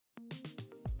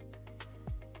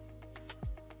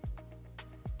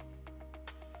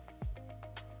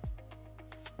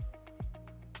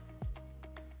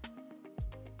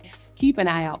keep an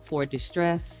eye out for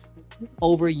distress,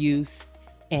 overuse,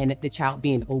 and the child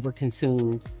being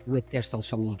overconsumed with their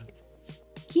social media.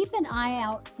 Keep an eye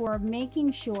out for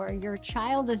making sure your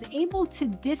child is able to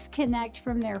disconnect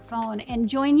from their phone and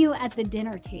join you at the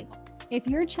dinner table. If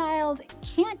your child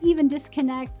can't even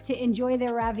disconnect to enjoy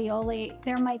their ravioli,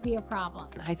 there might be a problem.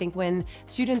 I think when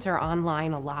students are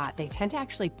online a lot, they tend to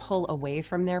actually pull away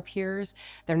from their peers.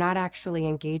 They're not actually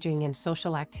engaging in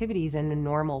social activities in a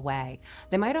normal way.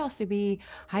 They might also be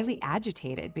highly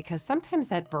agitated because sometimes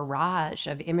that barrage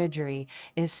of imagery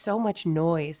is so much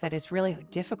noise that it's really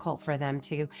difficult for them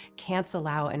to cancel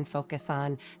out and focus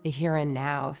on the here and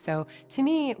now. So to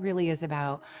me, it really is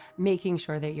about making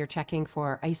sure that you're checking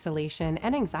for isolation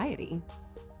and anxiety.